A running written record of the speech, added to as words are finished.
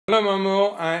Hello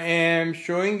Mammu, I am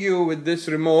showing you with this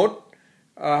remote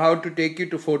how to take you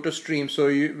to photostream. So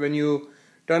when you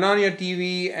turn on your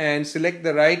TV and select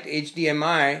the right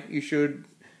HDMI, you should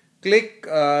click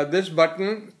this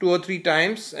button 2 or 3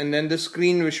 times and then the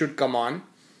screen should come on.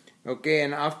 Okay,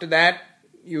 and after that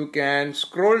you can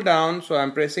scroll down. So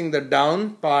I'm pressing the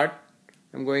down part.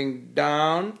 I'm going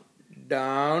down,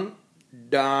 down,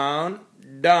 down,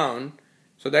 down.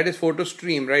 So that is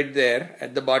photostream right there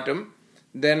at the bottom.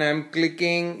 Then I'm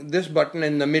clicking this button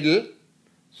in the middle.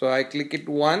 So I click it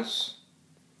once.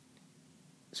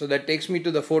 So that takes me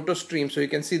to the photostream. So you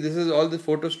can see this is all the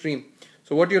photostream.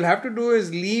 So what you'll have to do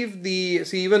is leave the,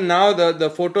 see even now the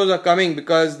photos are coming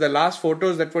because the last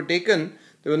photos that were taken,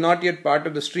 they were not yet part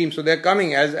of the stream. So they're coming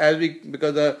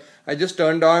because I just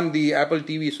turned on the Apple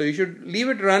TV. So you should leave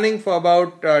it running for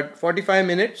about 45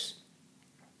 minutes.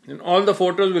 And all the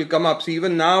photos will come up. So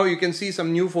even now you can see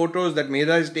some new photos that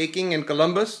Medha is taking in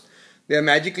Columbus. They are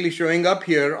magically showing up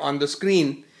here on the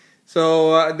screen.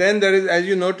 So then there is, as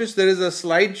you notice, there is a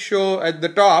slideshow at the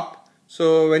top.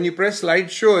 So when you press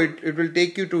slideshow, it will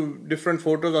take you to different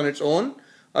photos on its own.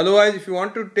 Otherwise, if you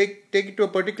want to take it to a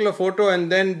particular photo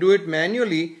and then do it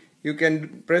manually, you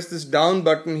can press this down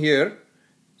button here.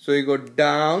 So you go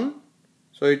down.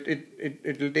 So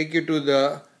it will take you to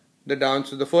the down.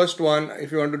 So the first one,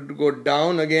 if you want to go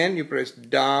down again, you press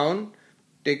down,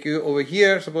 take you over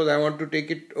here. Suppose I want to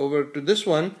take it over to this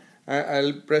one,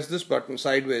 I'll press this button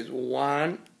sideways.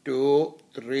 1, 2,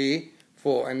 3,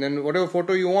 4, and then whatever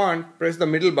photo you want, press the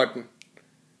middle button.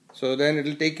 So then it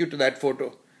will take you to that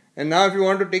photo. And now if you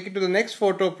want to take it to the next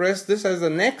photo, press this as the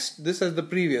next, this as the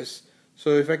previous. So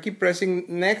if I keep pressing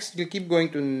next, it will keep going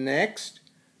to next,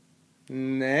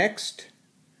 next,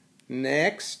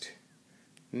 next,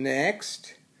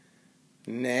 next,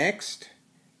 next.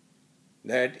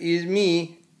 That is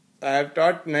me. I have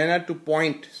taught Naina to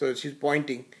point, so she's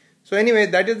pointing. So anyway,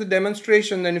 that is the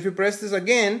demonstration. Then if you press this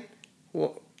again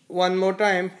one more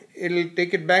time, it will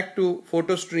take it back to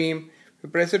photostream. If you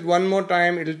press it one more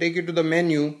time, it will take you to the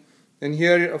menu. And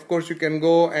here of course you can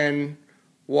go and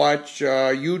watch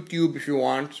YouTube if you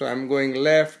want. So I'm going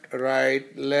left, right,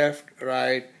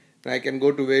 and I can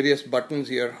go to various buttons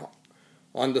here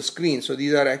on the screen. So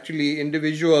these are actually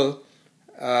individual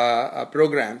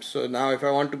programs. So now if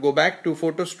I want to go back to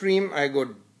photostream, I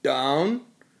go down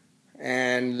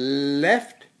and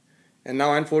left, and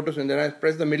now I'm photostream. Then I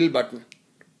press the middle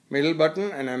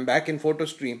button, and I'm back in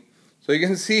photostream. So you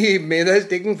can see Medha is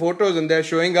taking photos and they're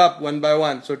showing up one by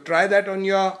one. So try that on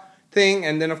your thing,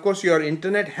 and then of course your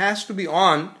internet has to be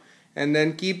on, and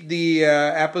then keep the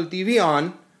Apple TV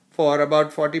on for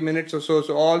about 40 minutes or so.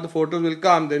 So all the photos will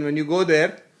come. Then when you go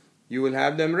there, you will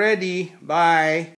have them ready. Bye.